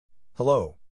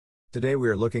Hello. Today we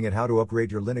are looking at how to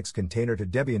upgrade your Linux container to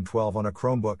Debian 12 on a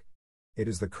Chromebook. It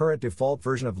is the current default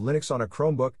version of Linux on a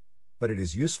Chromebook, but it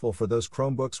is useful for those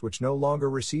Chromebooks which no longer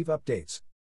receive updates.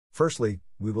 Firstly,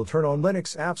 we will turn on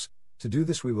Linux apps. To do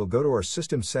this, we will go to our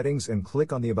system settings and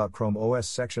click on the About Chrome OS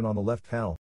section on the left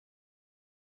panel.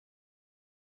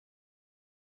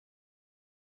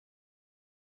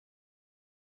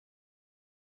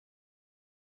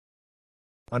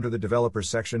 Under the Developers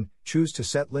section, choose to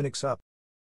set Linux up.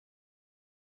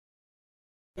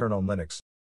 Turn on Linux.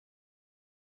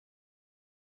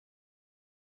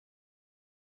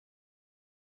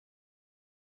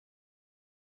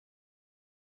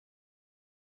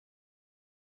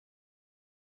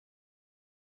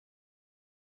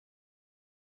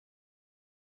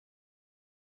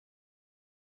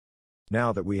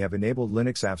 Now that we have enabled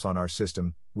Linux apps on our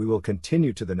system, we will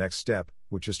continue to the next step,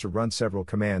 which is to run several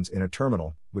commands in a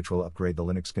terminal, which will upgrade the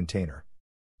Linux container.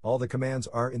 All the commands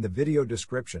are in the video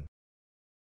description.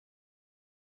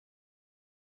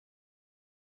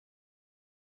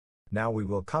 Now we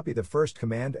will copy the first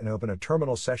command and open a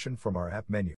terminal session from our app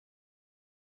menu.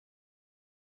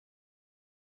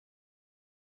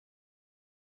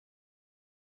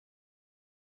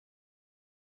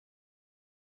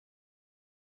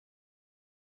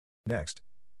 Next,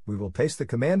 we will paste the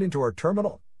command into our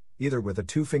terminal, either with a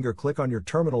two-finger click on your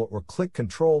terminal or click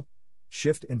Ctrl,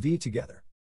 Shift and V together.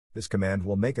 This command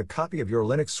will make a copy of your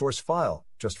Linux source file,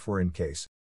 just for in case.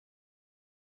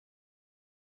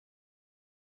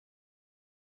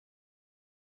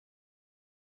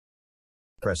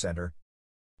 Press Enter.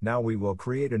 Now we will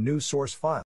create a new source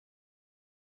file.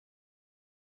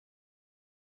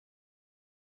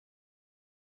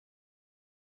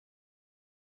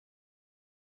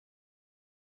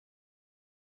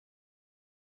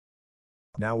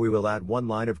 Now we will add one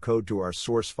line of code to our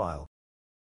source file.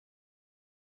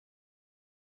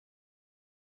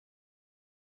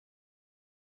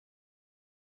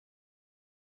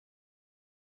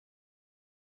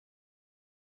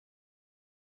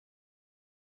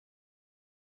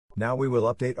 Now we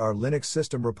will update our Linux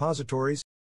system repositories.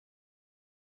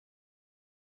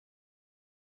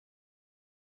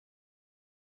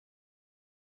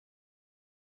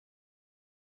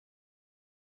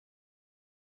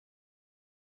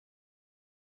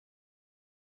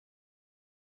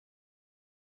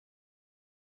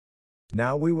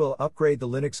 Now we will upgrade the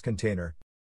Linux container.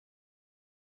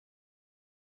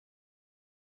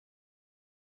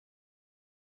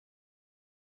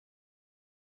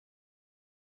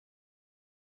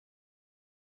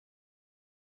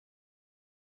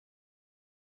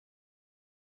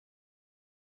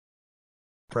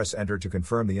 Press Enter to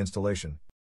confirm the installation.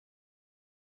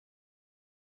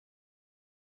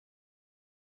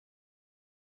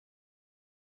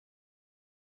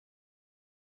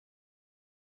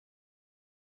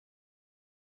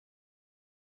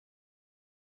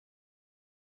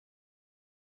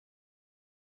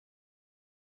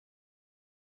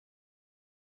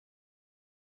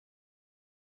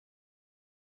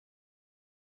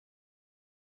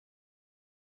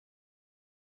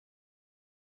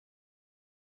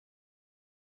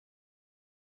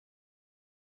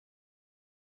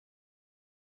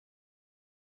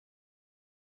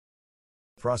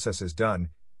 Process is done.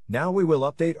 Now we will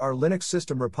update our Linux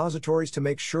system repositories to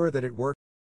make sure that it works.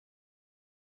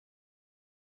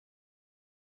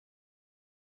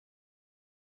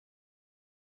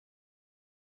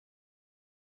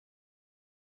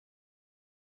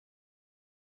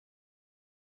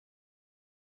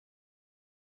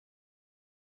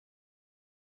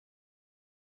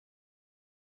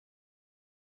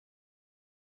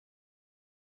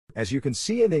 As you can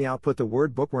see in the output, the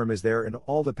word bookworm is there and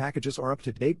all the packages are up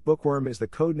to date. Bookworm is the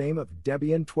code name of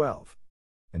Debian 12.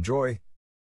 Enjoy!